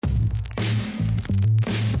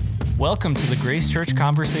Welcome to the Grace Church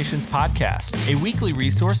Conversations podcast, a weekly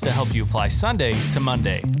resource to help you apply Sunday to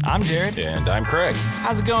Monday. I'm Jared. And I'm Craig.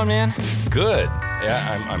 How's it going, man? Good.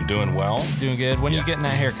 Yeah, I'm doing well. Doing good. When are you getting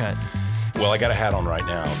that haircut? Well, I got a hat on right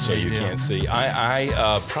now, so you can't see.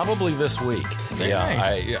 I probably this week.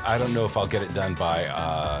 Nice. I don't know if I'll get it done by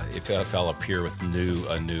if I'll appear with a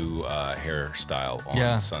new hairstyle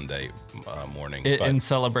on Sunday morning. In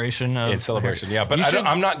celebration of But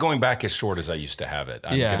I'm not going back as short as I used to have it.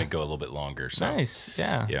 I'm going to go a little bit longer. So. Nice.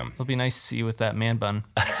 Yeah. It'll be nice to see you with that man bun.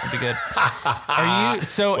 It'll be good. Are you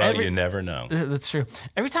so? Well, you never know. That's true.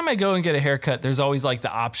 Every time I go and get a haircut, there's always like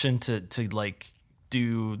the option to like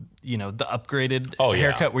do, the upgraded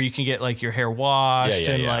haircut where you can get like your hair washed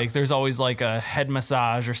and like there's always like a head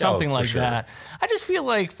massage or something like that. I just feel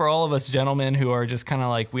like for all of us gentlemen who are just kind of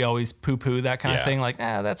like, we always poo-poo that kind of thing, like,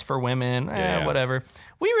 that's for women, whatever.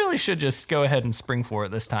 We really should just go ahead and spring for it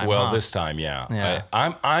this time. Well, this time,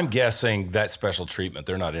 I'm guessing that special treatment,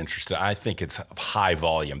 they're not interested. I think it's high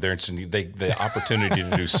volume. They're interested. The opportunity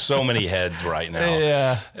to do so many heads right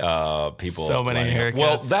now. People. So many haircuts.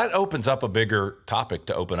 Well, that opens up a bigger topic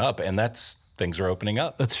to open up, and things are opening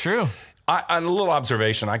up. That's true. On a little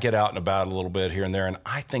observation, I get out and about a little bit here and there, and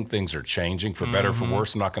I think things are changing for better or for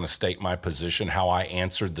worse. I'm not going to state my position, how I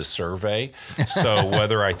answered the survey, so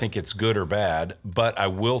whether I think it's good or bad, but I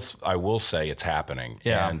will say it's happening.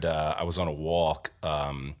 Yeah. And I was on a walk.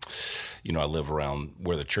 I live around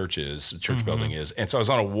where the church building is. And so I was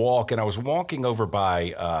on a walk, and I was walking over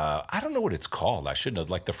by, I don't know what it's called. I should know,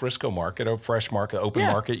 like the Frisco Market, or Fresh Market, Open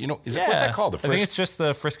Market. What's that called? I think it's just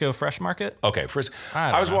the Frisco Fresh Market. Okay, Frisco.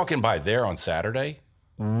 I was walking by there on Saturday.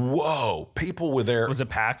 Whoa, people were there. Was it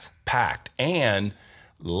packed? Packed. And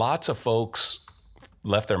lots of folks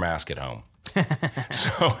left their mask at home.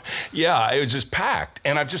 So, it was just packed.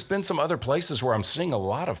 And I've just been some other places where I'm seeing a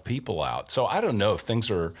lot of people out. So I don't know if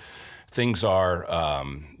things are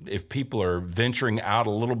if people are venturing out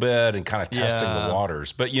a little bit and kind of testing the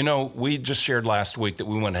waters. But, we just shared last week that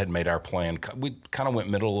we went ahead and made our plan. We kind of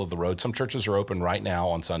went middle of the road. Some churches are open right now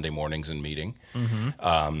on Sunday mornings and meeting.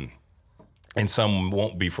 And some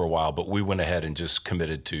won't be for a while, but we went ahead and just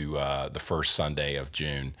committed to the first Sunday of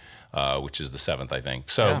June, which is the 7th, I think.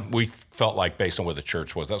 So we felt like, based on where the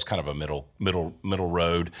church was, that was kind of a middle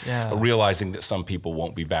road. Realizing that some people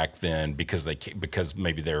won't be back then because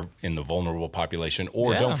maybe they're in the vulnerable population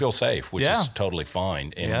or don't feel safe, which is totally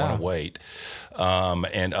fine and want to wait.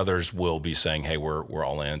 And others will be saying, "Hey, we're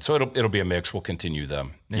all in." So it'll be a mix. We'll continue the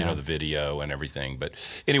video and everything. But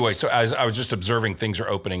anyway, so as I was just observing, things are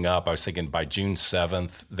opening up. I was thinking by June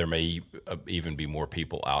 7th, there may even be more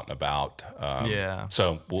people out and about.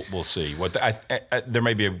 So we'll see. There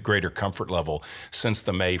may be a greater comfort level since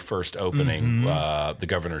the May 1st opening, the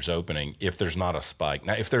governor's opening, if there's not a spike.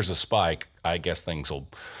 Now, if there's a spike, I guess things will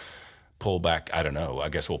pull back. I don't know. I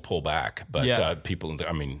guess we'll pull back. But people,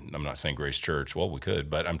 I'm not saying Grace Church. Well, we could,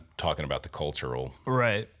 but I'm talking about the cultural.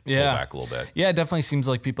 Right. Pull back a little bit. Yeah, it definitely seems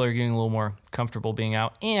like people are getting a little more comfortable being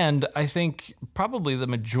out. And I think probably the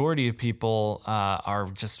majority of people are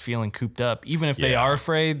just feeling cooped up. Even if they are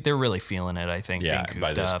afraid, they're really feeling it, I think, being cooped up.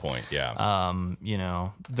 By this point,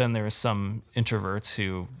 then there's some introverts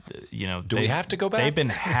who, Do we have to go back? They've been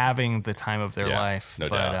having the time of their life. No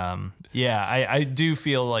doubt. I do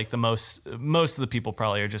feel like most of the people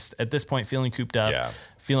probably are just, at this point, feeling cooped up.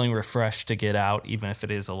 Feeling refreshed to get out, even if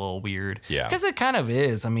it is a little weird. Because it kind of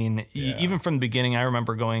is. Even from the beginning, I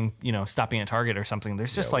remember going, stopping at Target or something.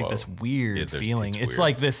 There's just this weird feeling. It's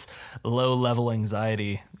like this low-level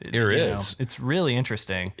anxiety. There is. It's really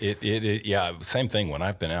interesting. Same thing. When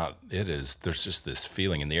I've been out, there's just this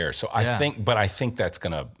feeling in the air. So I think that's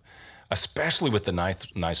going to, especially with the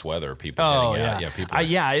nice weather, people getting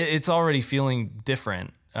out. It's already feeling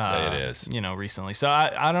different. It is. Recently. So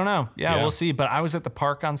I don't know. We'll see. But I was at the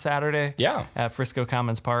park on Saturday. At Frisco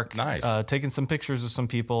Commons Park. Nice. Taking some pictures of some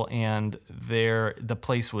people, and the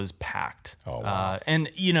place was packed. Oh, wow. And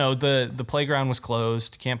the playground was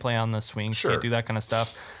closed. Can't play on the swings. Can't do that kind of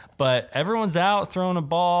stuff. But everyone's out throwing a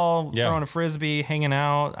ball, throwing a frisbee, hanging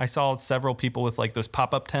out. I saw several people with like those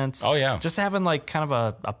pop-up tents. Oh, yeah. Just having like kind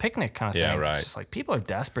of a picnic kind of thing. Yeah, right. It's just like people are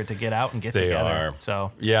desperate to get out and get together. They are.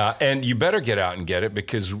 So and you better get out and get it,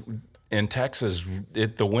 because in Texas,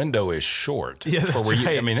 the window is short. Yeah, that's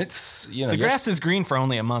right. It's, the grass is green for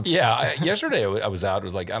only a month. Yeah. Yesterday I was out. It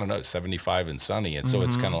was like, I don't know, 75 and sunny. And so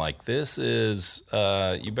it's kind of like, this is,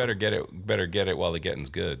 you better get it while the getting's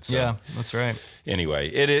good. So, yeah, that's right. Anyway,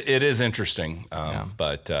 it is interesting.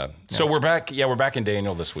 So we're back. Yeah, we're back in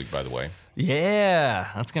Daniel this week, by the way. Yeah,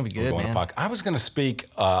 that's going to be good, man. I was going to speak.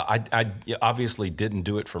 I obviously didn't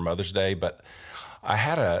do it for Mother's Day, but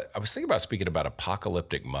I was thinking about speaking about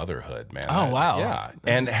apocalyptic motherhood, man. Oh, wow. Yeah.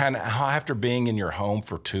 And how after being in your home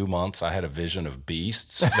for 2 months, I had a vision of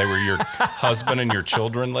beasts. They were your husband and your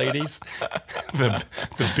children, ladies.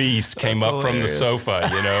 The beast came up from the sofa,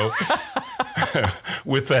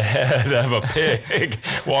 with the head of a pig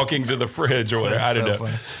walking to the fridge or whatever. I don't know.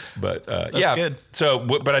 Funny. But That's good. So,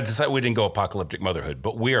 but I decided we didn't go apocalyptic motherhood,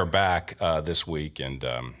 but we are back this week, and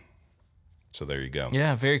so there you go.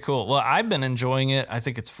 Yeah, very cool. Well, I've been enjoying it. I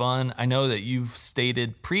think it's fun. I know that you've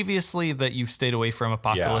stated previously that you've stayed away from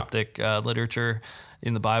apocalyptic literature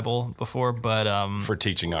in the Bible before, but for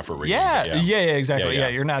teaching, not for reading. Yeah, exactly. Yeah,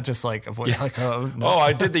 you're not just like avoiding oh no. Oh,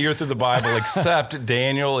 I did the year through the Bible, except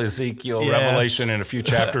Daniel, Ezekiel, Revelation, and a few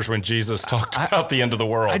chapters when Jesus talked about the end of the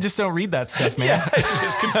world. I just don't read that stuff, man. It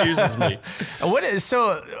just confuses me.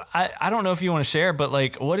 I don't know if you want to share, but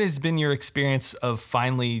like, what has been your experience of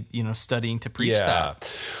finally, studying to preach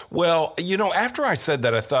that? Well, after I said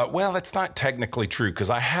that, I thought, well, that's not technically true, because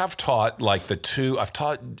I have taught I've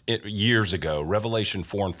taught it years ago, Revelation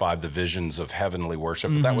 4 and 5, the visions of heavenly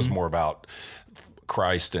worship. But that was more about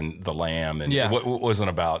Christ and the Lamb, and it wasn't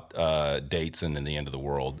about dates and the end of the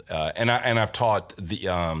world. And I've taught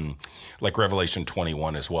the like Revelation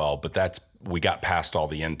 21 as well. But we got past all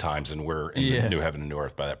the end times, and we're in the new heaven and new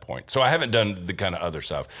earth by that point. So I haven't done the kind of other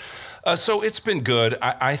stuff. So it's been good.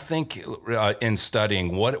 I think in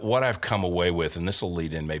studying what I've come away with, and this will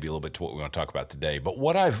lead in maybe a little bit to what we want to talk about today. But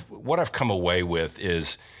what I've come away with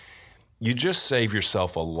is, you just save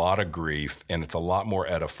yourself a lot of grief, and it's a lot more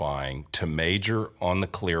edifying to major on the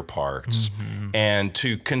clear parts and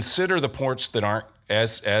to consider the parts that aren't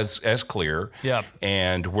as clear,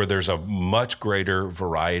 and where there's a much greater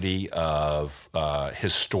variety of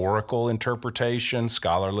historical interpretation,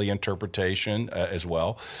 scholarly interpretation as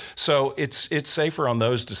well. So it's safer on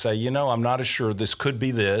those to say, I'm not as sure, this could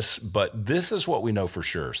be this, but this is what we know for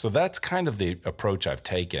sure. So that's kind of the approach I've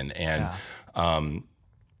taken, and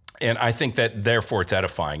I think that, therefore, it's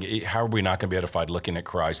edifying. How are we not going to be edified looking at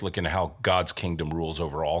Christ, looking at how God's kingdom rules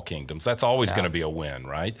over all kingdoms? That's always going to be a win,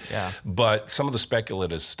 right? Yeah. But some of the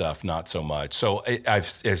speculative stuff, not so much. So I've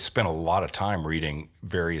spent a lot of time reading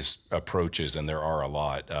various approaches, and there are a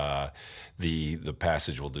lot. The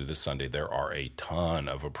passage we'll do this Sunday, there are a ton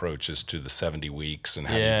of approaches to the 70 weeks and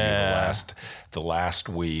how do you view the last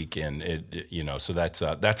week, and so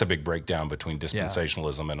that's a big breakdown between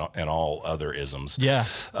dispensationalism and all other isms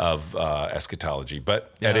of eschatology.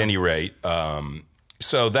 But at any rate,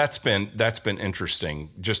 so that's been interesting.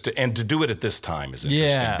 To do it at this time is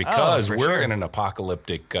interesting because we're in an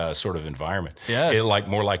apocalyptic sort of environment. Yes,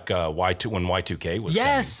 more like Y2 when Y2K was.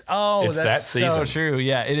 Yes, coming. It's that's that season. So true.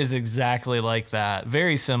 Yeah, it is exactly like that.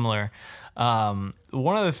 Very similar.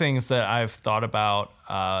 One of the things that I've thought about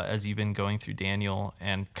as you've been going through Daniel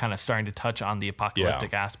and kind of starting to touch on the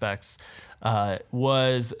apocalyptic aspects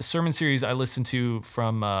was a sermon series I listened to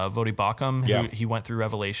from Voddie Baucham, who he went through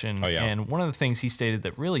Revelation. And one of the things he stated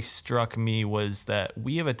that really struck me was that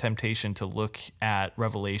we have a temptation to look at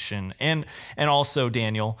Revelation and also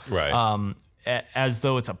Daniel as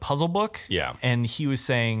though it's a puzzle book. Yeah. And he was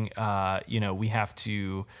saying, we have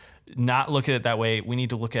to not look at it that way. We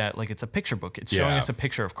need to look at it like it's a picture book. It's showing us a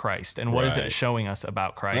picture of Christ, and what is it showing us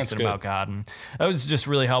about Christ and about God. And that was just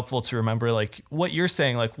really helpful to remember, like what you're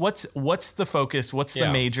saying, like what's the focus, what's the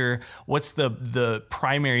major, what's the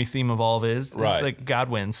primary theme of all of it is like God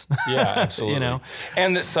wins. Yeah, absolutely.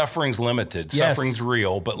 And that suffering's limited. Suffering's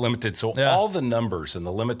real, but limited. So all the numbers and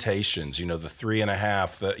the limitations, the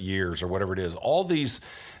 3.5 years or whatever it is, all these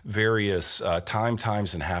various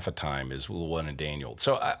times and half a time is the one in Daniel.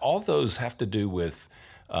 So all those have to do with,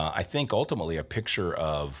 I think, ultimately a picture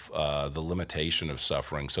of the limitation of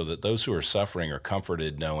suffering, so that those who are suffering are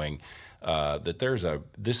comforted knowing that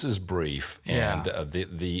this is brief, and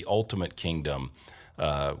the ultimate kingdom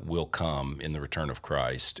will come in the return of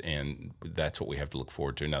Christ, and that's what we have to look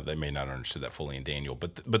forward to. Now, they may not have understood that fully in Daniel,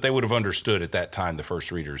 but they would have understood at that time, the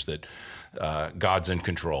first readers, that God's in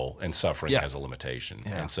control and suffering has a limitation.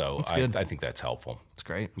 Yeah. And so I think that's helpful. It's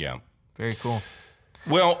great. Yeah. Very cool.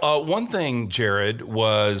 Well, one thing, Jared,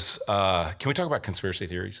 was, can we talk about conspiracy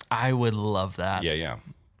theories? I would love that. Yeah.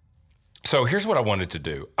 So here's what I wanted to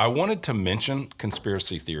do. I wanted to mention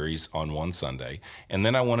conspiracy theories on one Sunday, and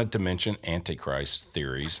then I wanted to mention Antichrist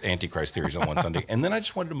theories on one Sunday, and then I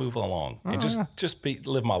just wanted to move along and just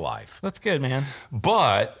live my life. That's good, man.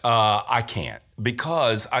 But I can't,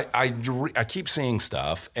 because I keep seeing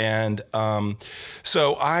stuff, and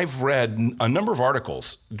so I've read a number of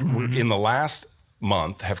articles in the last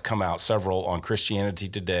month have come out, several on Christianity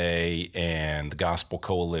Today and the Gospel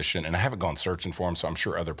Coalition, and I haven't gone searching for them, so I'm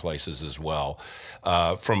sure other places as well,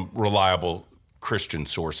 from reliable Christian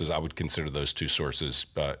sources. I would consider those two sources,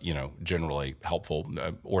 generally helpful,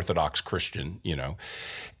 Orthodox Christian,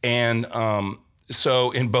 And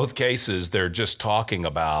so in both cases, they're just talking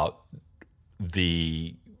about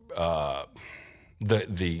the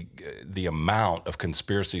amount of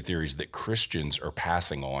conspiracy theories that Christians are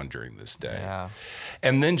passing on during this day. Yeah.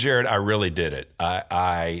 And then, Jared, I really did it.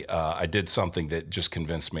 I did something that just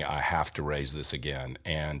convinced me I have to raise this again.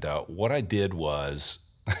 And what I did was,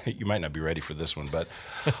 you might not be ready for this one, but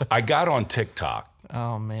I got on TikTok.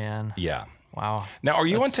 Oh, man. Yeah. Wow. Now, are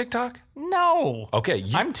you on TikTok? No. Okay.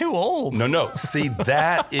 I'm too old. No. See,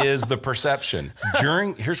 that is the perception.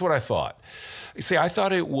 Here's what I thought. See, I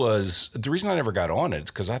thought it was, the reason I never got on it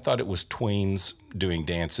is because I thought it was tweens doing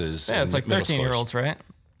dances. Yeah, it's like 13-year-olds, right?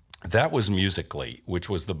 That was Musical.ly, which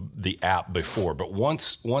was the app before. But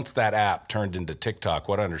once that app turned into TikTok,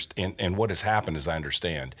 what I understand and what has happened, as I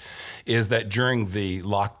understand, is that during the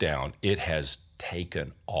lockdown, it has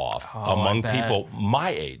taken off among people my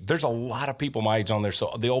age. There's a lot of people my age on there,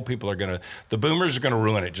 so the old people the boomers are gonna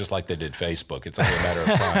ruin it just like they did Facebook. It's only a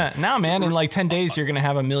matter of time. Now, man, in like 10 days, you're gonna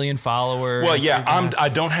have 1 million followers. Well, yeah, I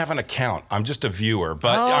don't have an account. I'm just a viewer,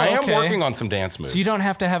 but I am working on some dance moves. So you don't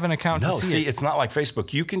have to have an account to see it. It's not like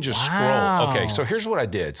Facebook. You can just scroll. Okay, so here's what I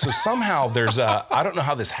did. So somehow there's I don't know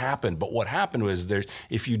how this happened, but what happened was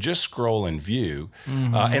if you just scroll and view,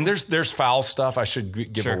 and there's foul stuff. I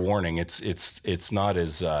should give a warning. It's not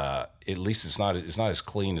as at least it's not as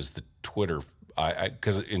clean as the Twitter.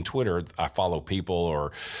 Because in Twitter I follow people,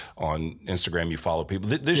 or on Instagram you follow people.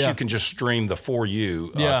 This you can just stream the For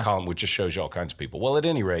You column, which just shows you all kinds of people. Well, at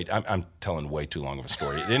any rate, I'm telling way too long of a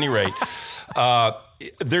story. At any rate,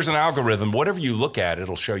 there's an algorithm. Whatever you look at,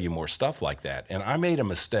 it'll show you more stuff like that. And I made a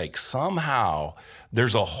mistake. Somehow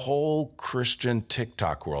there's a whole Christian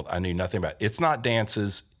TikTok world I knew nothing about. It's not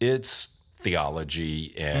dances. It's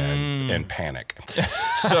theology and panic.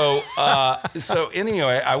 So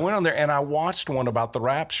anyway, I went on there and I watched one about the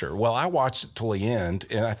rapture. Well, I watched it till the end,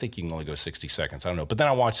 and I think you can only go 60 seconds. I don't know. But then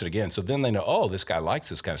I watched it again. So then they know, oh, this guy likes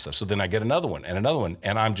this kind of stuff. So then I get another one, and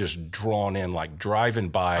I'm just drawn in, like driving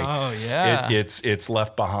by. Oh, yeah. It's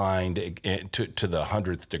Left Behind to the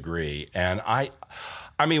 100th degree. And I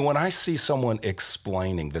mean, when I see someone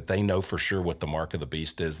explaining that they know for sure what the mark of the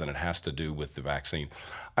beast is and it has to do with the vaccine,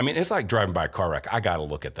 I mean, it's like driving by a car wreck. I got to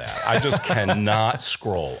look at that. I just cannot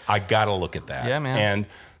scroll. I got to look at that. Yeah, man. And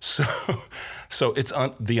so it's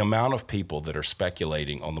the amount of people that are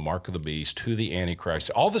speculating on the mark of the beast, who the Antichrist,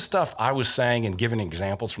 all the stuff I was saying and giving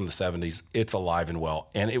examples from the 70s, it's alive and well.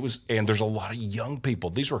 And there's a lot of young people.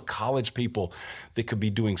 These were college people that could be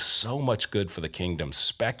doing so much good for the kingdom,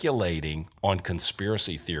 speculating on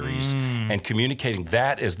conspiracy theories and communicating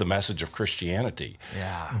that as the message of Christianity.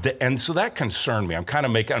 Yeah. And so that concerned me. I'm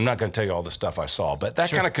not going to tell you all the stuff I saw, but that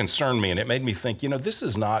kind of concerned me. And it made me think, this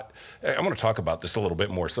is not, I want to talk about this a little bit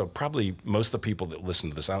more. So probably most of the people that listen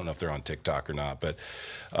to this, I don't know if they're on TikTok or not, but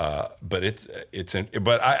I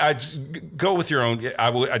go with your own.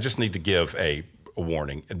 I just need to give a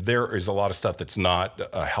warning. There is a lot of stuff that's not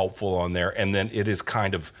helpful on there, and then it is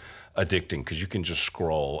kind of addicting because you can just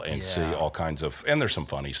scroll and see all kinds of, and there's some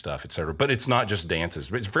funny stuff, et cetera. But it's not just dances.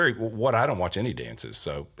 It's I don't watch any dances,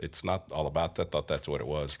 so it's not all about that. I thought that's what it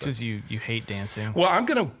was. Because you hate dancing. Well, I'm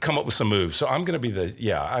going to come up with some moves. So I'm going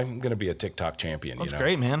to be a TikTok champion. That's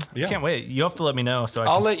great, man. Yeah. Can't wait. You have to let me know.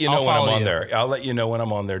 I'll let you know when I'm on there. I'll let you know when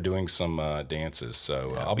I'm on there doing some dances.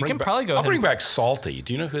 So I'll bring back Salty.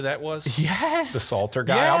 Do you know who that was? Yes. The Salter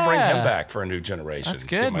guy. Yeah. I'll bring him back for a new generation. That's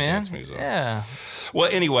good, man. Yeah. Well,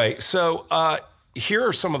 anyway, so here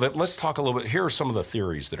are some of the. Let's talk a little bit. Here are some of the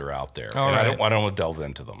theories that are out there, I don't want to delve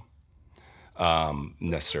into them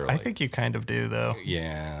necessarily. I think you kind of do, though.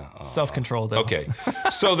 Yeah, self-control, though. Okay,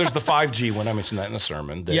 so there's the 5G. When I mentioned that in a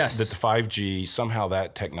sermon, that the 5G somehow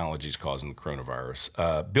that technology is causing the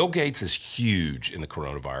coronavirus. Bill Gates is huge in the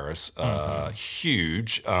coronavirus.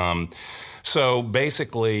 Huge. So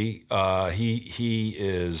basically, he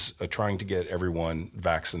is trying to get everyone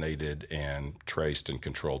vaccinated and traced and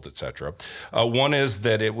controlled, et cetera. One is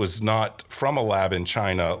that it was not from a lab in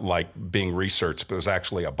China like being researched, but it was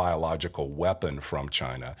actually a biological weapon from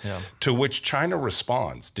China, to which China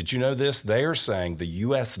responds. Did you know this? They are saying the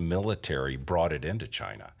U.S. military brought it into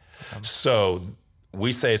China. So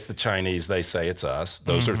we say it's the Chinese, they say it's us.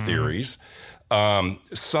 Those are theories.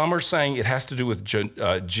 Some are saying it has to do with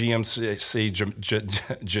GMC,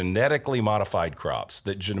 genetically modified crops,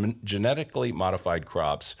 that genetically modified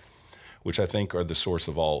crops, which I think are the source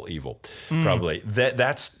of all evil, probably, that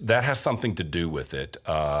has something to do with it,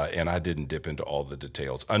 and I didn't dip into all the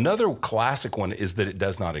details. Another classic one is that it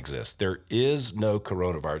does not exist. There is no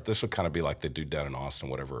coronavirus. This would kind of be like the dude down in Austin,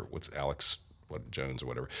 what's Alex Jones or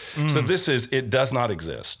whatever. So it does not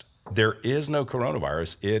exist. There is no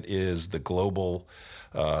coronavirus. It is the globalist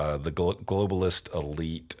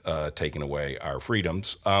elite taking away our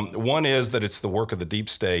freedoms. One is that it's the work of the deep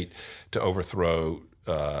state to overthrow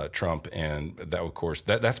Trump, and that, of course,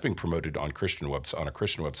 that's being promoted on a Christian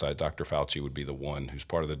website. Dr. Fauci would be the one who's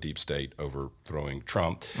part of the deep state overthrowing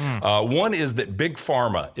Trump. One is that Big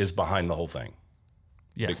Pharma is behind the whole thing.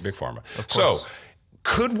 Yes. Big Pharma. So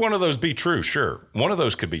could one of those be true? Sure. One of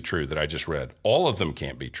those could be true that I just read. All of them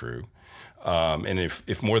can't be true. And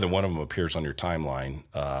if more than one of them appears on your timeline,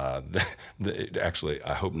 actually,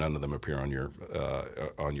 I hope none of them appear on your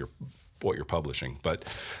what you're publishing. But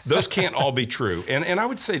those can't all be true. And I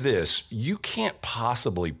would say this: you can't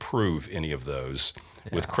possibly prove any of those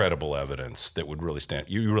with credible evidence that would really stand.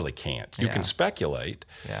 You really can't. You can speculate.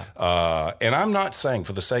 And I'm not saying,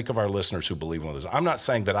 for the sake of our listeners who believe in all this, I'm not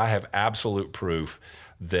saying that I have absolute proof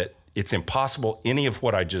that it's impossible any of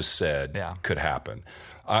what I just said could happen.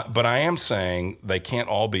 But I am saying they can't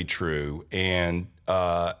all be true, and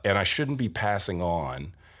I shouldn't be passing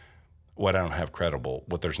on what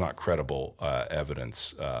there's not credible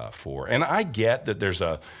evidence for. And I get that there's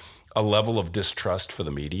a level of distrust for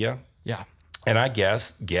the media. Yeah. And I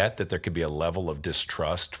get that there could be a level of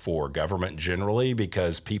distrust for government generally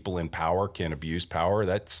because people in power can abuse power.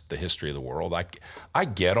 That's the history of the world. I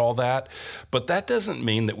get all that, but that doesn't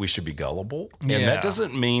mean that we should be gullible. And that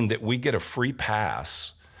doesn't mean that we get a free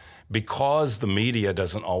pass because the media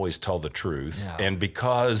doesn't always tell the truth, and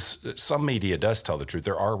because some media does tell the truth.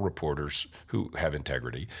 There are reporters who have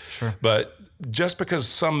integrity. Sure. But just because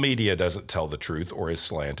some media doesn't tell the truth or is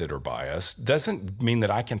slanted or biased doesn't mean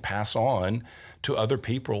that I can pass on to other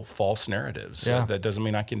people false narratives. That doesn't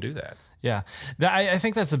mean I can do that. Yeah. I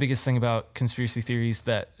think that's the biggest thing about conspiracy theories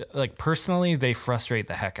that, like, personally, they frustrate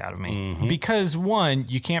the heck out of me. Because, one,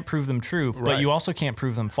 you can't prove them true, but you also can't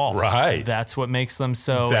prove them false. Right. That's what makes them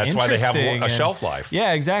so That's why they have interesting a shelf life.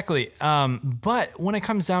 Yeah, exactly. But when it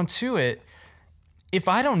comes down to it, if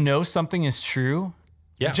I don't know something is true,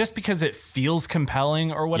 just because it feels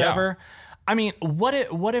compelling or whatever, I mean, what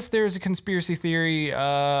if there's a conspiracy theory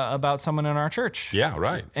about someone in our church? Yeah,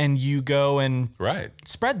 right. And you go and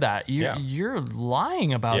spread that. You're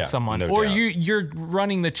lying about someone, no or doubt. you're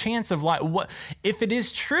running the chance of lying. What if it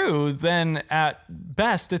is true? Then at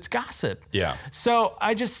best, it's gossip. Yeah. So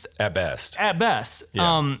at best.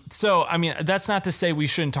 Yeah. So I mean, that's not to say we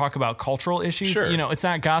shouldn't talk about cultural issues. Sure. You know, it's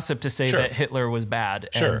not gossip to say that Hitler was bad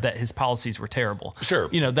and that his policies were terrible. Sure.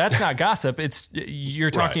 You know, that's not gossip. It's you're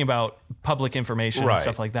talking about public information and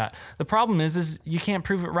stuff like that. The problem is you can't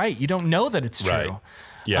prove it right. You don't know that it's true. Right.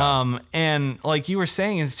 Yeah. And like you were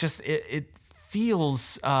saying, it's just it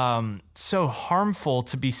feels so harmful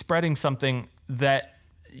to be spreading something that,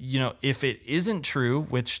 you know, if it isn't true,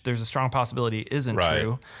 which there's a strong possibility it isn't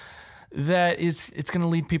true, that it's going to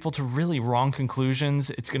lead people to really wrong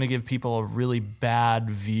conclusions. It's going to give people a really bad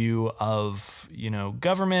view of, you know,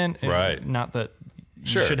 government. Right. Not that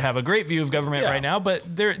you should have a great view of government right now, but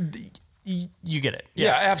you get it.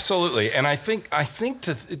 Yeah, absolutely. And I think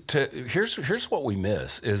to here's what we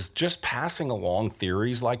miss is just passing along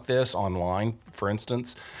theories like this online, for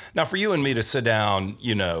instance. Now, for you and me to sit down,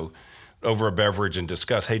 you know, over a beverage and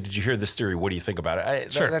discuss, hey, did you hear this theory? What do you think about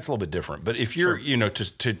it? That's a little bit different. But if you're, you know,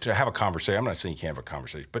 to have a conversation, I'm not saying you can't have a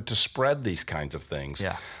conversation, but to spread these kinds of things,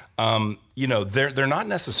 you know, they're not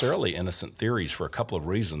necessarily innocent theories for a couple of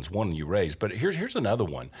reasons. One you raised, but here's another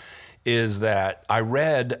one, is that I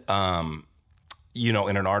read, you know,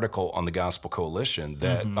 in an article on the Gospel Coalition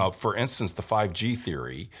that, for instance, the 5G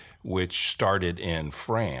theory, which started in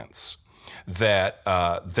France, that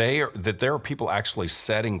there are people actually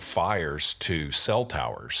setting fires to cell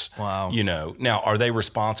towers. Wow. You know, now, are they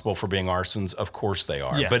responsible for being arsons? Of course they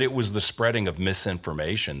are. Yeah. But it was the spreading of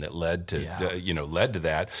misinformation that led to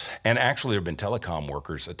that. And actually, there have been telecom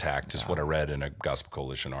workers attacked, is what I read in a Gospel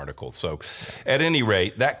Coalition article. So, at any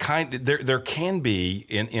rate, there can be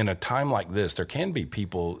in a time like this, there can be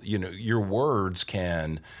people. You know, your words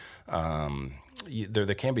can.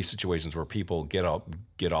 There can be situations where people get all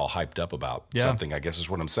hyped up about something, I guess is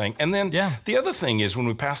what I'm saying. And then the other thing is when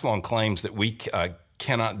we pass along claims that we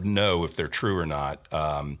cannot know if they're true or not,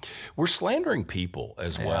 we're slandering people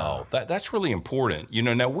as well. That's really important. You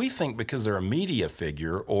know, now we think because they're a media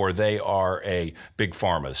figure or they are a big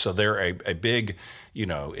pharma, so they're a big, you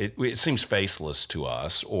know, it seems faceless to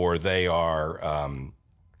us, or they are,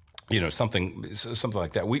 you know, something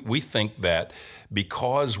like that. We think that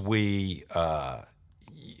because we that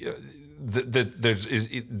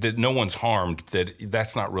no one's harmed,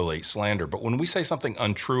 that's not really slander. But when we say something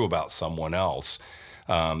untrue about someone else,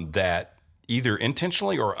 that either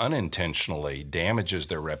intentionally or unintentionally damages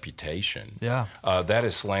their reputation, that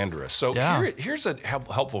is slanderous. So here's a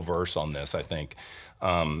helpful verse on this, I think.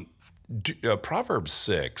 Proverbs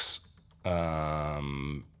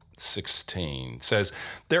 6:16 says,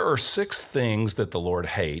 "There are 6 things that the Lord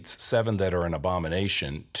hates, 7 that are an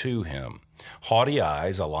abomination to him. Haughty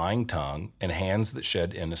eyes, a lying tongue, and hands that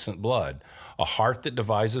shed innocent blood, a heart that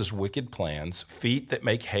devises wicked plans, feet that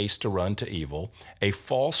make haste to run to evil, a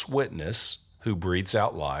false witness who breathes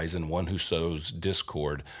out lies, and one who sows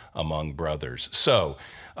discord among brothers." So,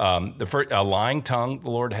 a lying tongue the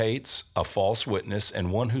Lord hates, a false witness,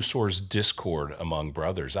 and one who sows discord among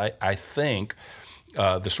brothers. I think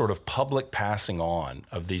the sort of public passing on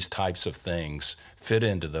of these types of things fit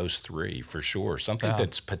into those 3 for sure. Something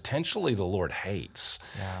that's potentially the Lord hates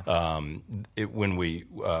when we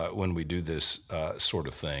do this sort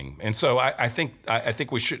of thing. And so I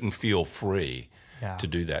think we shouldn't feel free to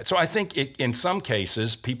do that. So I think in some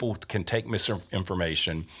cases, people can take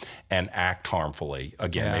misinformation and act harmfully.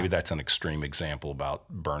 Again, maybe that's an extreme example about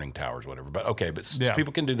burning towers, whatever. But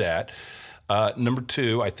people can do that. Number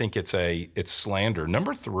 2, I think it's slander.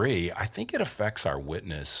 Number 3, I think it affects our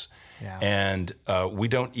witness. Yeah. And we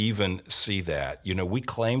don't even see that. We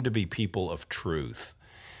claim to be people of truth.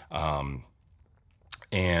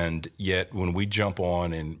 And yet when we jump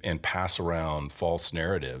on and pass around false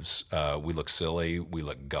narratives, we look silly, we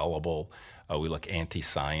look gullible, we look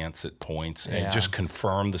anti-science at points, and just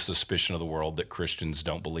confirm the suspicion of the world that Christians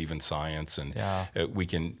don't believe in science, and we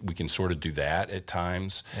can sort of do that at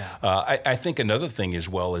times. I think another thing as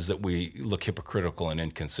well is that we look hypocritical and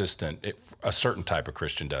inconsistent. A certain type of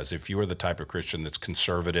Christian does. If you are the type of Christian that's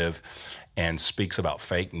conservative and speaks about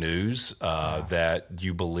fake news, that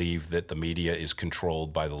you believe that the media is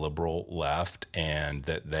controlled by the liberal left and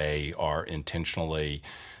that they are intentionally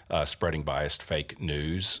spreading biased fake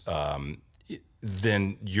news,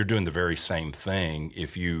 then you're doing the very same thing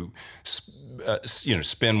if you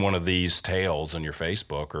spin one of these tales on your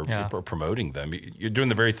Facebook or promoting them. You're doing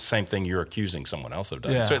the very same thing you're accusing someone else of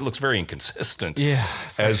doing. So it looks very inconsistent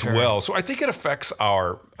as well. So I think it affects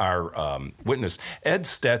our witness. Ed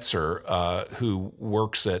Stetzer, who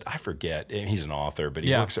works at, I forget, he's an author, but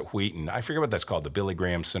he works at Wheaton. I forget what that's called, the Billy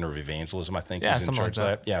Graham Center of Evangelism, I think. He's in charge of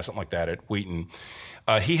that. Yeah, something like that at Wheaton.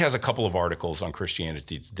 He has a couple of articles on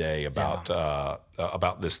Christianity Today about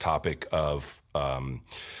this topic of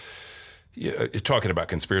talking about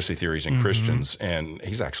conspiracy theories in Christians, and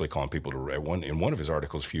he's actually calling people to in one of his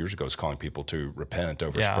articles a few years ago is calling people to repent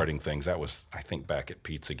over spreading things. That was, I think, back at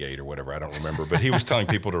Pizzagate or whatever. I don't remember, but he was telling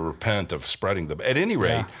people to repent of spreading them. At any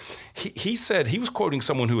rate, he said, he was quoting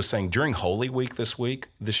someone who was saying during Holy Week this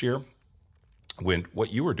year, when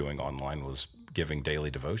what you were doing online was giving daily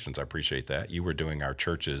devotions. I appreciate that. You were doing our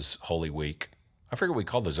church's Holy Week. I forget what we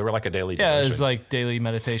called those. They were like a daily devotion. Yeah, it was like daily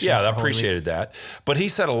meditation. Yeah, I appreciated that. But he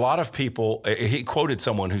said a lot of people, he quoted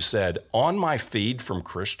someone who said, on my feed from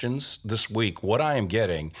Christians this week, what I am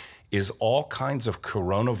getting is all kinds of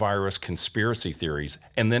coronavirus conspiracy theories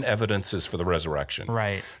and then evidences for the resurrection.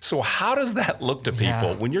 Right. So how does that look to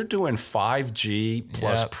people when you're doing 5G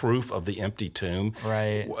plus proof of the empty tomb?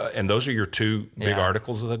 Right. And those are your 2 big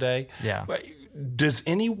articles of the day? Yeah. Does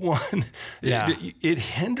anyone? It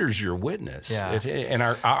hinders your witness and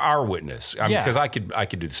our witness. Because I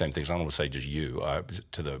could do the same things. I don't want to say just you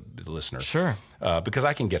to the listener. Sure. Because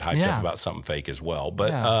I can get hyped up about something fake as well.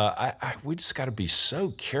 But we just got to be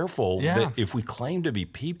so careful that if we claim to be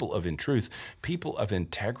people of truth, people of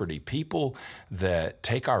integrity, people that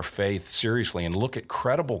take our faith seriously and look at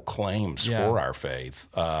credible claims for our faith,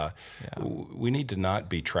 we need to not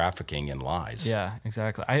be trafficking in lies. Yeah,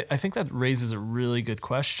 exactly. I think that raises a really good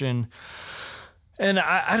question. And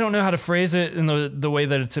I don't know how to phrase it in the way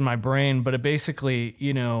that it's in my brain, but it basically,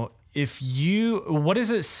 what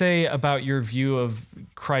does it say about your view of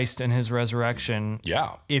Christ and his resurrection?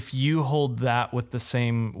 Yeah. If you hold that with the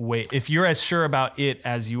same weight, if you're as sure about it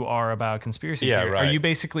as you are about conspiracy theory, are you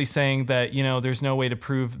basically saying that, there's no way to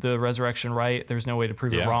prove the resurrection right? There's no way to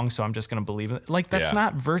prove it wrong. So I'm just going to believe it. Like, that's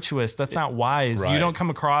not virtuous. That's not wise. Right. You don't come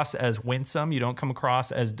across as winsome. You don't come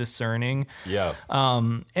across as discerning. Yeah.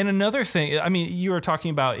 And another thing, you were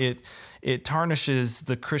talking about it tarnishes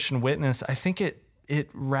the Christian witness. I think it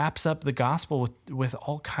wraps up the gospel with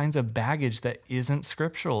all kinds of baggage that isn't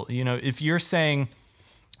scriptural. If you're saying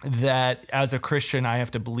that as a Christian, I have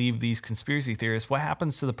to believe these conspiracy theories, what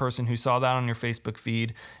happens to the person who saw that on your Facebook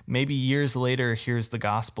feed, maybe years later hears the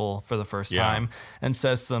gospel for the first time and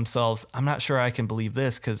says to themselves, I'm not sure I can believe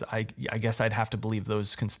this because I guess I'd have to believe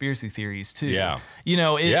those conspiracy theories too. Yeah.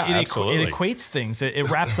 It equates things. It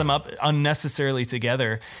wraps them up unnecessarily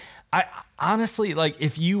together. I honestly, like,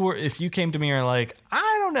 if you came to me and are like,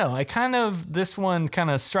 I don't know, this one kind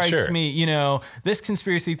of strikes me, you know, this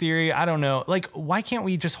conspiracy theory, I don't know, like, why can't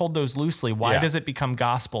we just hold those loosely? Why does it become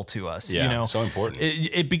gospel to us? Yeah, you know, so important.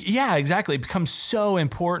 Yeah, exactly. It becomes so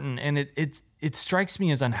important, and it strikes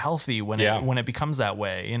me as unhealthy when it becomes that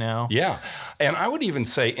way, you know? Yeah. And I would even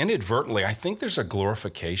say inadvertently, I think there's a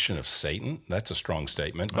glorification of Satan. That's a strong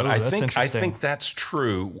statement. But I think that's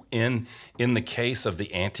true in the case of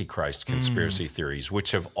the Antichrist conspiracy theories,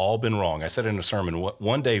 which have all been wrong. I said in a sermon,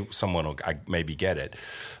 one day someone will maybe get it,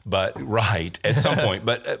 but right at some point.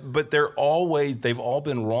 But they've all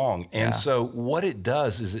been wrong. And so what it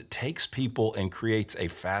does is it takes people and creates a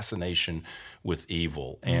fascination with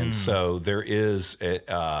evil. And so there is,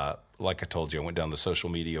 like I told you, I went down the social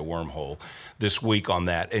media wormhole this week on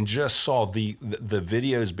that and just saw the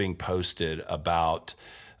videos being posted about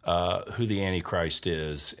who the Antichrist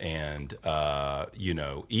is, and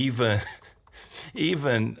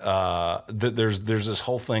even there's this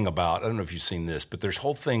whole thing about, I don't know if you've seen this, but there's a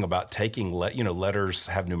whole thing about taking letters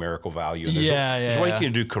have numerical value. And there's a way you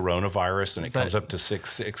can do coronavirus and it comes up to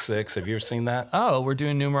 666. Have you ever seen that? Oh, we're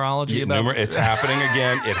doing numerology about it's happening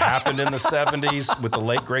again. It happened in the 70s with the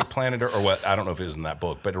late great planet, or what, I don't know if it was in that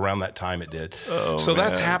book, but around that time it did.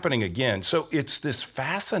 That's happening again. So it's this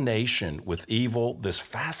fascination with evil, this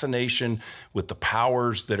fascination with the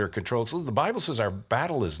powers that are controlled. So the Bible says our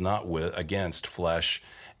battle is not against flesh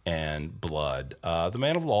and blood. The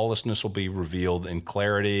man of lawlessness will be revealed in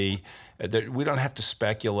clarity. We don't have to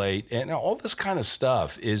speculate, and all this kind of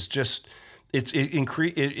stuff is just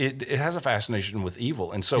it has a fascination with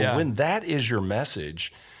evil. And so when that is your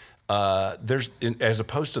message, as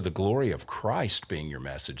opposed to the glory of Christ being your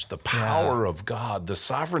message, the power of God, the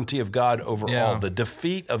sovereignty of God over all, the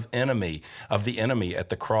defeat of the enemy at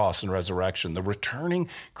the cross and resurrection, the returning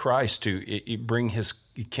Christ to bring his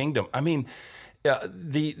kingdom. I mean,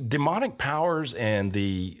 the demonic powers and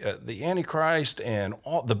the Antichrist and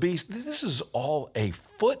all the beast, this is all a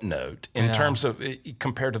footnote in terms of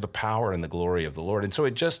compared to the power and the glory of the Lord. And so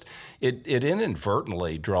it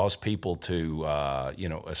inadvertently draws people to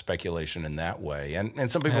a speculation in that way. And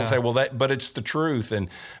some people say, well, but it's the truth,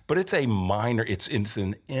 but it's a minor, it's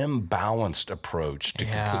an imbalanced approach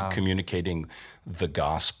to communicating the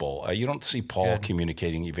gospel. You don't see Paul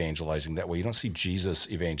communicating, evangelizing that way. You don't see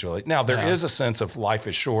Jesus evangelizing. Now, there is a sense of life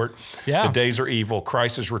is short. The days are evil.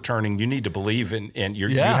 Christ is returning. You need to believe in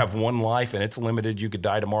you have one life and it's limited. You could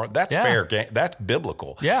die tomorrow. That's fair. That's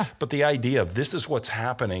biblical. But the idea of this is what's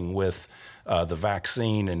happening with the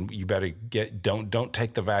vaccine, and you better don't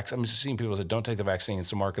take the vaccine. I'm seeing people say, don't take the vaccine. It's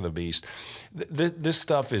the mark of the beast. This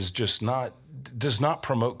stuff is just does not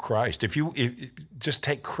promote Christ. If just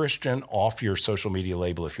take Christian off your social media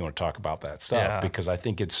label if you want to talk about that stuff, because I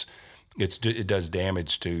think it does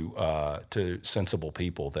damage to sensible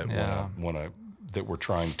people that that we're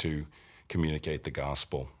trying to communicate the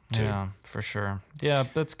gospel to. Yeah, for sure. Yeah,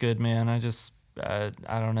 that's good, man. I just I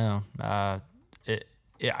don't know.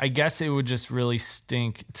 I guess it would just really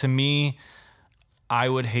stink to me. I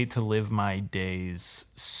would hate to live my days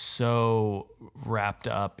so wrapped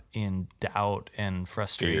up in doubt and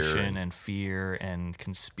frustration and fear and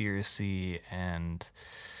conspiracy and,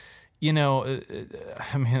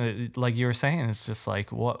 I mean, like you were saying, it's just like,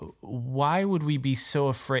 why would we be so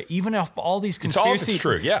afraid? Even if all these conspiracies, it's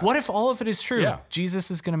true, what if all of it is true? Jesus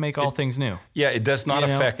is going to make all things new. It does not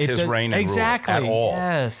affect his reign and rule at all.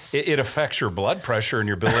 Yes. It affects your blood pressure and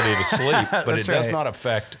your ability to sleep, but it does not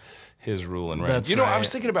affect his rule and reign. I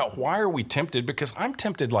was thinking about, why are we tempted? Because I'm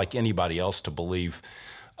tempted like anybody else to believe,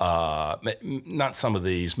 not some of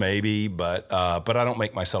these maybe, but I don't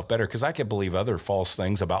make myself better, because I could believe other false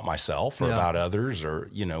things about myself or about others, or,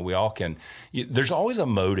 we all can. There's always a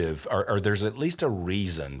motive, or there's at least a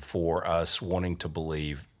reason for us wanting to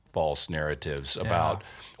believe false narratives about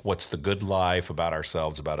what's the good life, about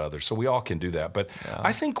ourselves, about others. So we all can do that. But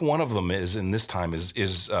I think one of them is, in this time,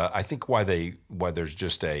 is I think why there's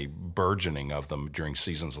just a burgeoning of them during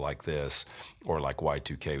seasons like this, or like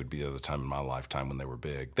Y2K would be the other time in my lifetime when they were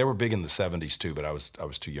big. They were big in the 70s too, but I was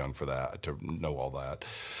too young for that to know all that.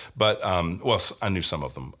 But I knew some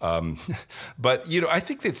of them. But I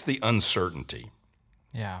think it's the uncertainty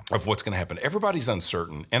of what's going to happen. Everybody's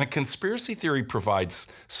uncertain, and a conspiracy theory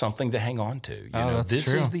provides something to hang on to.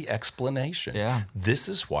 This is the explanation. This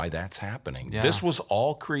is why that's happening. This was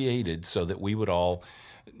all created so that we would all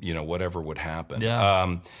whatever would happen.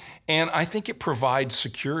 Yeah. And I think it provides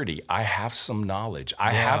security. I have some knowledge.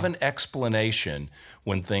 I have an explanation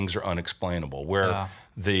when things are unexplainable, where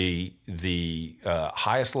the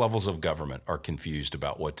highest levels of government are confused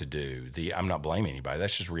about what to do. I'm not blaming anybody.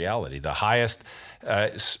 That's just reality. The highest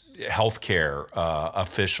healthcare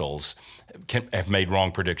officials have made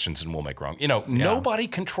wrong predictions and will make wrong. Nobody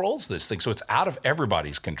controls this thing, so it's out of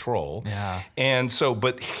everybody's control. Yeah. And so,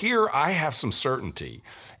 but here I have some certainty.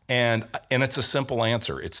 And it's a simple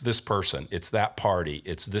answer. It's this person. It's that party.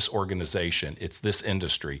 It's this organization. It's this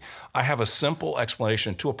industry. I have a simple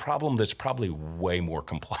explanation to a problem that's probably way more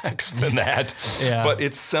complex than that. But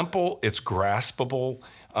it's simple. It's graspable.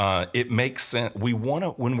 It makes sense. We want to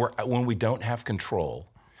when we don't have control,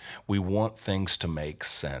 we want things to make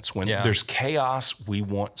sense. When there's chaos, we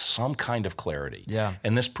want some kind of clarity. Yeah.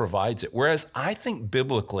 And this provides it. Whereas I think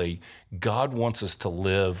biblically, God wants us to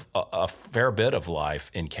live a fair bit of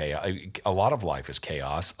life in chaos. A lot of life is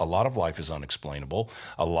chaos. A lot of life is unexplainable.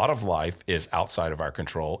 A lot of life is outside of our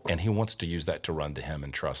control. And he wants to use that to run to him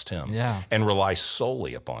and trust him and rely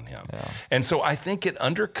solely upon him. Yeah. And so I think it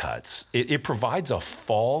undercuts, it provides a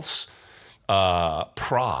false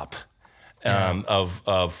prop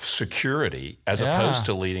of security as opposed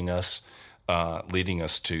to leading us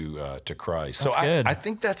to Christ. So I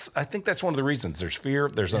think that's one of the reasons. There's fear,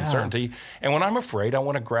 there's uncertainty, and when I'm afraid, I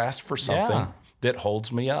want to grasp for something that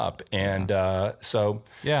holds me up. And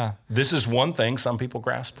this is one thing some people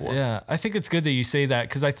grasp for. Yeah, I think it's good that you say that,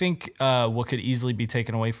 because I think what could easily be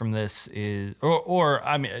taken away from this is, or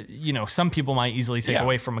I mean, some people might easily take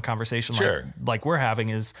away from a conversation like we're having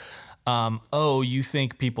is, you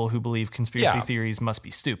think people who believe conspiracy theories must be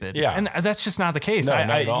stupid. Yeah. And that's just not the case. No,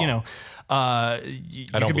 not at all. You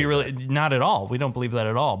could be really, not at all. We don't believe that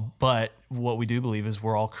at all. But what we do believe is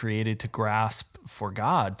we're all created to grasp for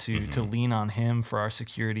God, to lean on him for our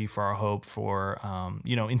security, for our hope, for,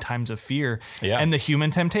 in times of fear. Yeah. And the human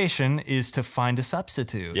temptation is to find a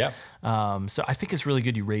substitute. Yeah. So I think it's really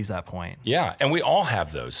good you raise that point. Yeah. And we all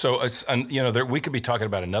have those. So, we could be talking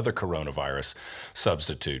about another coronavirus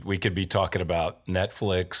substitute. We could be talking about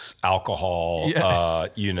Netflix, alcohol,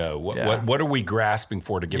 what are we grasping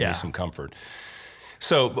for to give me some comfort?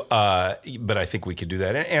 So, but I think we could do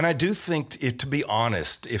that. And I do think, to be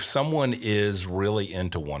honest, if someone is really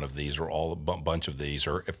into one of these or a bunch of these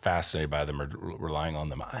or fascinated by them or relying on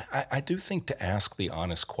them, I do think to ask the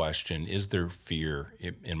honest question, is there fear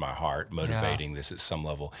in my heart motivating this at some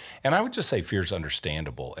level? And I would just say fear is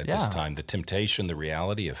understandable at this time. The temptation, the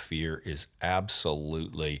reality of fear is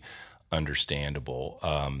absolutely understandable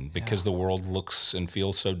because the world looks and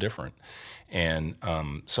feels so different. And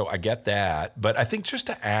so I get that, but I think just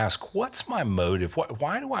to ask, what's my motive?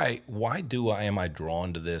 Why am I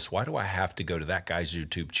drawn to this? Why do I have to go to that guy's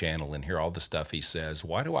YouTube channel and hear all the stuff he says?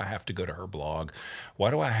 Why do I have to go to her blog?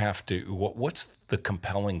 Why do I have to? What's the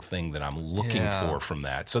compelling thing that I'm looking for from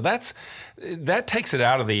that? So that takes it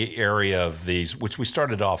out of the area of these, which we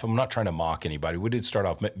started off. I'm not trying to mock anybody. We did start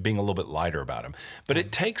off being a little bit lighter about them, but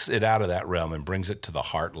it takes it out of that realm and brings it to the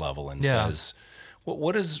heart level and says,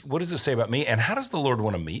 what does it say about me? And how does the Lord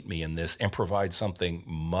want to meet me in this and provide something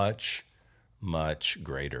much, much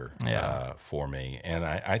greater for me? And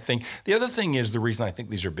I think the other thing is, the reason I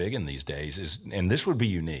think these are big in these days is, and this would be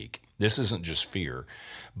unique, this isn't just fear,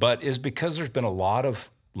 but is because there's been a lot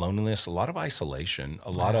of loneliness, a lot of isolation,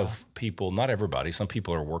 a lot of people, not everybody, some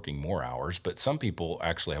people are working more hours, but some people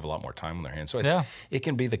actually have a lot more time on their hands. So it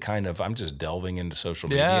can be the kind of, I'm just delving into social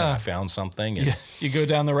media and I found something. And you go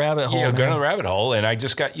down the rabbit hole. Yeah, go down the rabbit hole. And I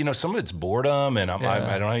just got, some of it's boredom and I don't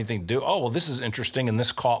have anything to do. Oh, well, this is interesting. And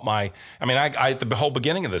this caught I at the whole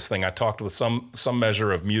beginning of this thing, I talked with some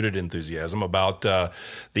measure of muted enthusiasm about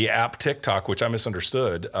the app TikTok, which I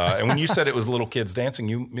misunderstood. And when you said it was little kids dancing,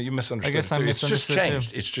 you misunderstood. I guess I misunderstood. It's just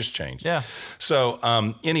changed. It's just changed. Yeah. So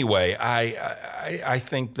anyway, I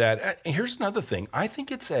think that here's another thing. I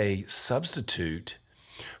think it's a substitute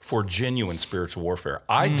for genuine spiritual warfare.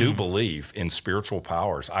 I do believe in spiritual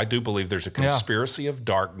powers. I do believe there's a conspiracy of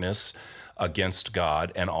darkness against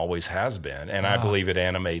God and always has been. And I believe it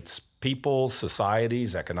animates people,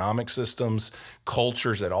 societies, economic systems,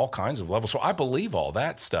 cultures at all kinds of levels. So I believe all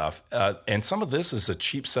that stuff. And some of this is a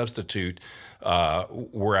cheap substitute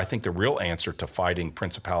where I think the real answer to fighting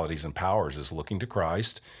principalities and powers is looking to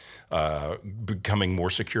Christ, becoming more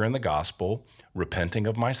secure in the gospel, repenting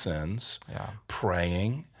of my sins,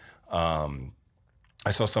 praying, I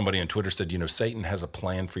saw somebody on Twitter said, Satan has a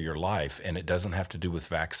plan for your life, and it doesn't have to do with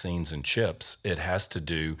vaccines and chips. It has to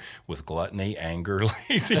do with gluttony, anger,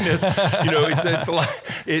 laziness.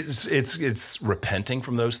 It's repenting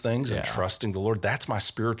from those things and trusting the Lord. That's my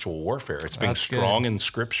spiritual warfare. It's being strong in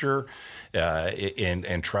Scripture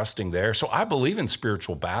and trusting there. So I believe in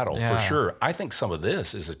spiritual battle for sure. I think some of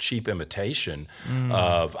this is a cheap imitation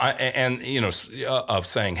of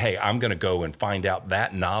saying, hey, I'm going to go and find out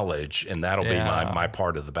that knowledge, and that'll be my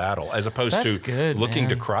part of the battle, as opposed to looking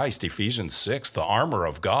to Christ. Ephesians 6, the armor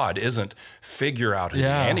of God isn't figure out who the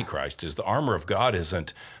Antichrist is. The armor of God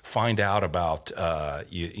isn't find out about,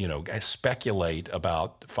 speculate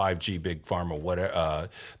about 5G, big pharma, whatever,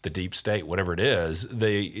 the deep state, whatever it is.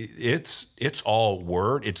 It's all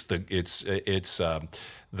word. It's the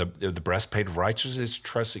breastplate of righteousness. It's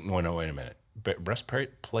trusting. No, wait a minute. Breastplate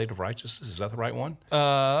of righteousness, is that the right one?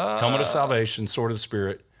 Helmet of salvation, sword of the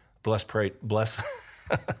Spirit, bless.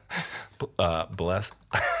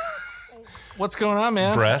 What's going on,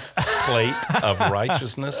 man? Breastplate of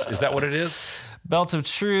righteousness. Is that what it is? Belt of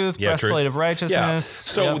truth, breastplate of righteousness. Yeah.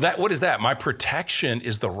 So what is that? My protection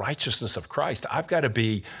is the righteousness of Christ. I've got to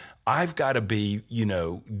be,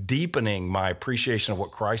 deepening my appreciation of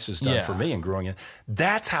what Christ has done for me and growing in.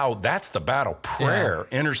 That's the battle. Prayer,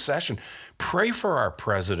 intercession. Pray for our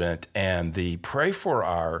president and pray for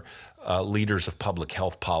our leaders of public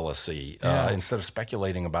health policy instead of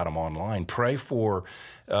speculating about them online. Pray for,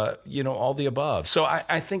 all the above. So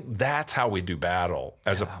I think that's how we do battle.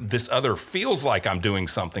 This other feels like I'm doing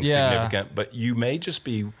something significant, but you may just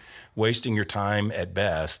be wasting your time at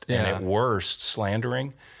best and at worst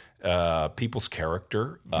slandering people's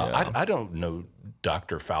character. I don't know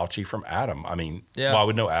Dr. Fauci from Adam. I mean, well, I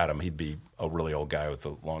would know Adam. He'd be a really old guy with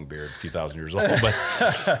a long beard, a few thousand years old.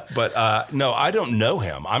 But no, I don't know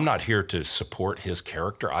him. I'm not here to support his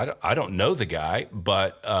character. I don't know the guy,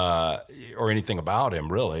 but or anything about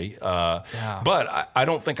him really. But I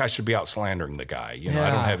don't think I should be out slandering the guy. I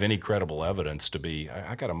don't have any credible evidence to be.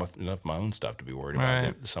 I got enough of my own stuff to be worried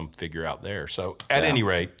about. Some figure out there. So at any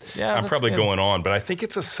rate, I'm probably going on, but I think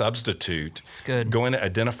it's a substitute. It's good. Going to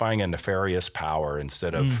identifying a nefarious power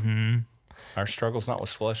instead of our struggle's not with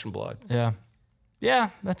flesh and blood. Yeah,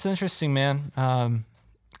 that's interesting, man.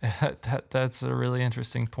 That's a really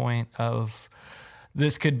interesting point. Of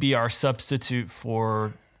this could be our substitute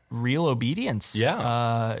for real obedience.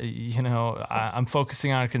 I'm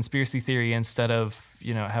focusing on a conspiracy theory instead of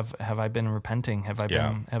have I been repenting? Have I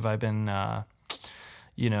been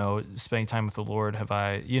spending time with the Lord? Have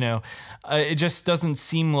I, it just doesn't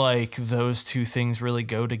seem like those two things really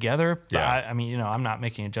go together. I mean, I'm not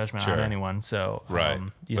making a judgment on anyone. So, but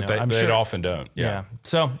they often don't.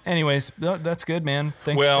 So anyways, that's good, man.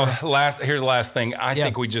 Thanks. Here's the last thing. I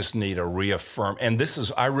think we just need to reaffirm, and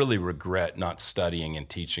I really regret not studying and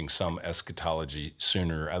teaching some eschatology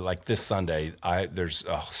sooner. Like this Sunday, there's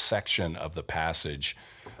a section of the passage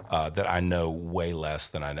that I know way less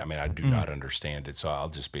than I do not understand it. So I'll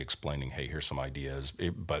just be explaining, hey, here's some ideas.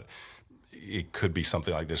 But it could be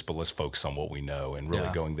something like this, but let's focus on what we know and really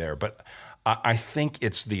going there. But I think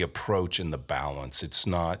it's the approach and the balance. It's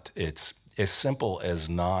as simple as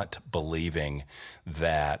not believing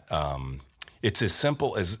that it's as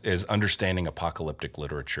simple as understanding apocalyptic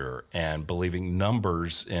literature and believing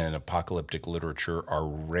numbers in apocalyptic literature are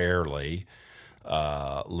rarely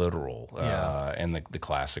literal, and the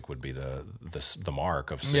classic would be the mark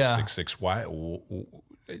of 666. Why?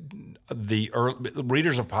 The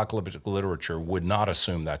readers of apocalyptic literature would not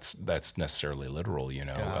assume that's necessarily literal,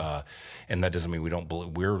 and that doesn't mean we don't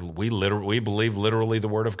believe. We believe literally the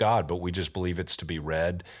Word of God, but we just believe it's to be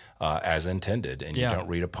read as intended. And you don't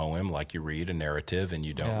read a poem like you read a narrative, and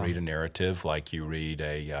you don't read a narrative like you read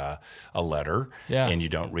a letter, and you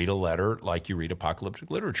don't read a letter like you read apocalyptic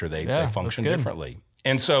literature. They function differently.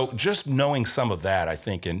 And so just knowing some of that, I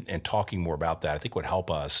think, and talking more about that, I think would help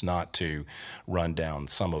us not to run down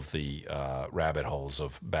some of the rabbit holes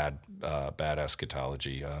of bad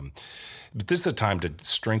eschatology. But this is a time to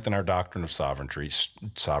strengthen our doctrine of sovereignty,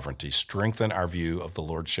 strengthen our view of the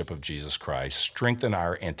lordship of Jesus Christ, strengthen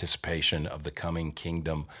our anticipation of the coming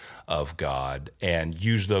kingdom of God, and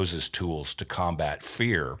use those as tools to combat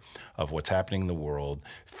fear of what's happening in the world,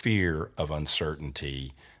 fear of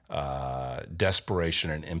uncertainty,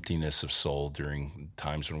 desperation and emptiness of soul during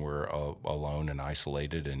times when we're alone and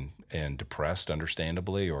isolated and depressed,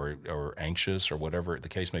 understandably, or anxious, or whatever the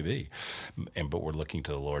case may be. But we're looking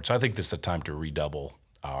to the Lord. So I think this is a time to redouble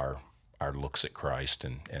our looks at Christ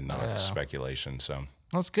and not speculation. So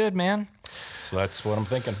that's good, man. So that's what I'm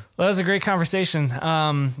thinking. Well, that was a great conversation.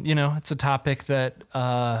 It's a topic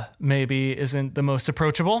that maybe isn't the most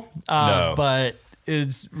approachable, no. but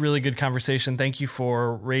is really good conversation. Thank you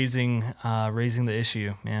for raising the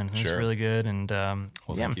issue, man. It's really good. And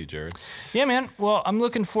thank you, Jared. Yeah, man. Well, I'm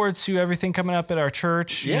looking forward to everything coming up at our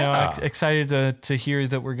church. Yeah. Excited to hear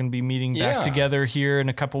that we're going to be meeting back together here in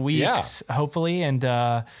a couple weeks, hopefully. And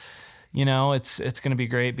it's going to be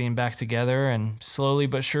great being back together, and slowly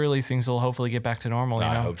but surely things will hopefully get back to normal.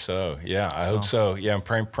 I hope so. Yeah, I hope so. Yeah, I'm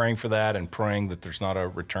praying for that, and praying that there's not a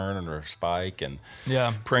return or a spike, and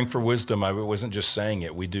praying for wisdom. I wasn't just saying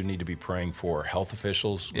it. We do need to be praying for health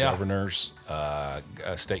officials, governors,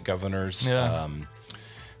 state governors. Yeah.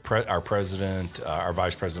 Our president, our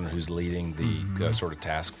vice president, who's leading the sort of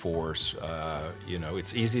task force.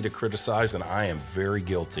 It's easy to criticize, and I am very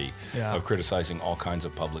guilty of criticizing all kinds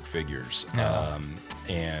of public figures,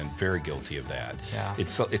 and very guilty of that. Yeah.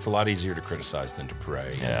 It's a lot easier to criticize than to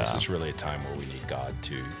pray. Yeah. And this is really a time where we need God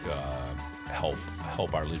to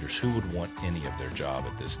help our leaders. Who would want any of their job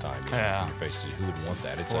at this time? In your face, who would want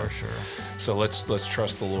that? For sure. So let's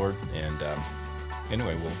trust the Lord, and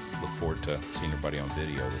anyway, we'll look forward to seeing everybody on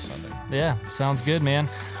video this Sunday. Yeah, sounds good, man.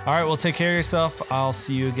 All right, well, take care of yourself. I'll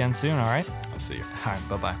see you again soon, all right? I'll see you. All right,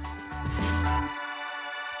 bye-bye.